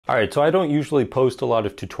All right, so I don't usually post a lot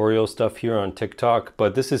of tutorial stuff here on TikTok,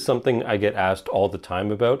 but this is something I get asked all the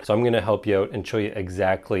time about. So I'm gonna help you out and show you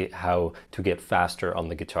exactly how to get faster on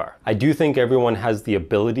the guitar. I do think everyone has the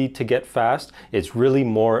ability to get fast. It's really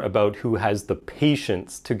more about who has the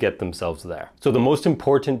patience to get themselves there. So the most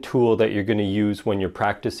important tool that you're gonna use when you're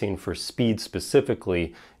practicing for speed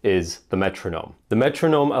specifically is the metronome. The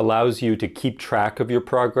metronome allows you to keep track of your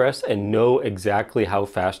progress and know exactly how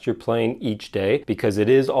fast you're playing each day, because it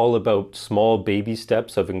is all about small baby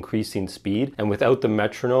steps of increasing speed. And without the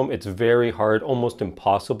metronome, it's very hard, almost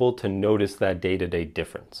impossible to notice that day-to-day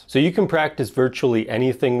difference. So you can practice virtually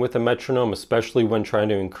anything with a metronome, especially when trying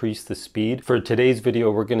to increase the speed. For today's video,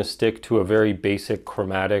 we're gonna stick to a very basic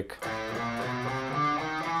chromatic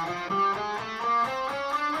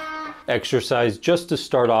exercise just to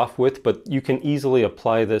start off with, but you can easily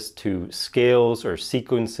apply this to scales or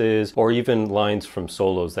sequences or even lines from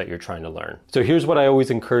solos that you're trying to learn. So here's what I always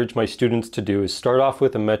encourage my students to do is start off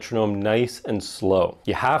with a metronome nice and slow.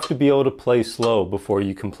 You have to be able to play slow before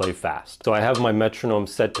you can play fast. So I have my metronome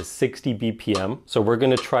set to 60 BPM. So we're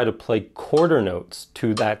going to try to play quarter notes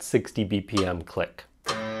to that 60 BPM click.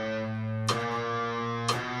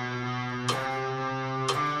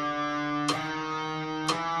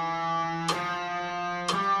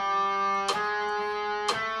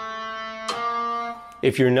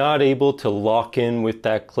 If you're not able to lock in with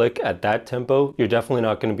that click at that tempo, you're definitely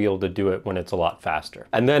not going to be able to do it when it's a lot faster.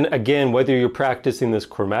 And then again, whether you're practicing this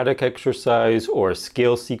chromatic exercise or a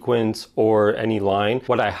scale sequence or any line,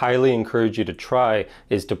 what I highly encourage you to try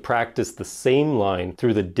is to practice the same line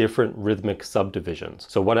through the different rhythmic subdivisions.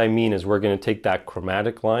 So what I mean is we're going to take that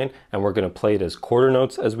chromatic line and we're going to play it as quarter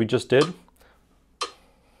notes as we just did.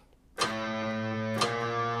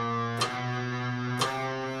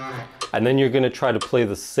 And then you're going to try to play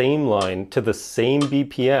the same line to the same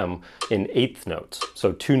BPM in eighth notes,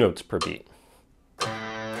 so 2 notes per beat.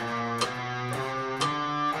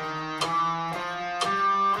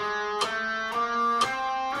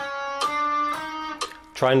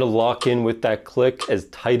 Trying to lock in with that click as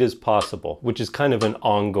tight as possible, which is kind of an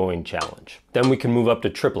ongoing challenge. Then we can move up to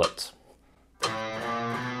triplets.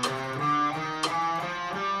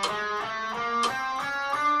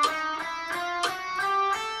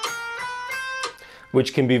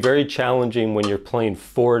 Which can be very challenging when you're playing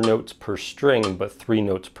 4 notes per string, but 3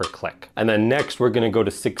 notes per click. And then next, we're gonna go to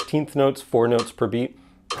 16th notes, 4 notes per beat.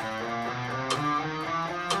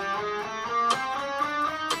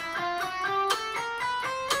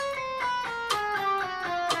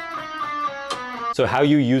 So how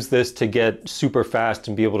you use this to get super fast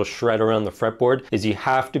and be able to shred around the fretboard is you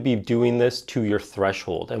have to be doing this to your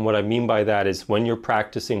threshold. And what I mean by that is when you're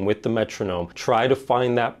practicing with the metronome, try to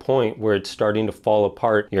find that point where it's starting to fall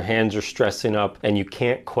apart, your hands are stressing up and you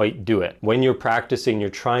can't quite do it. When you're practicing, you're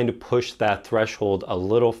trying to push that threshold a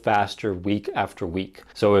little faster week after week.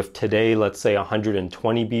 So if today, let's say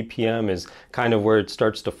 120 BPM is kind of where it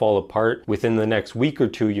starts to fall apart, within the next week or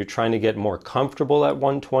two, you're trying to get more comfortable at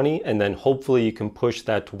 120, and then hopefully you can push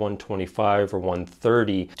that to 125 or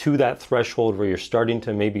 130 to that threshold where you're starting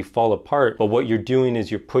to maybe fall apart. But what you're doing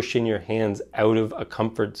is you're pushing your hands out of a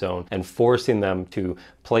comfort zone and forcing them to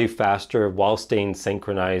play faster while staying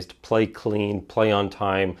synchronized, play clean, play on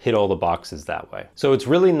time, hit all the boxes that way. So it's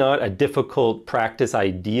really not a difficult practice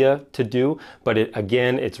idea to do, but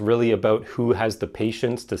again, it's really about who has the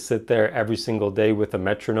patience to sit there every single day with a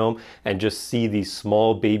metronome and just see these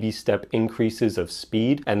small baby step increases of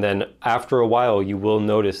speed. And then after a while, you will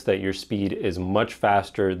notice that your speed is much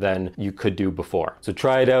faster than you could do before. So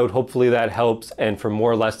try it out. Hopefully that helps. And for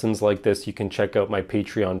more lessons like this, you can check out my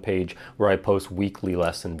Patreon page where I post weekly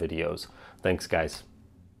lesson videos. Thanks, guys.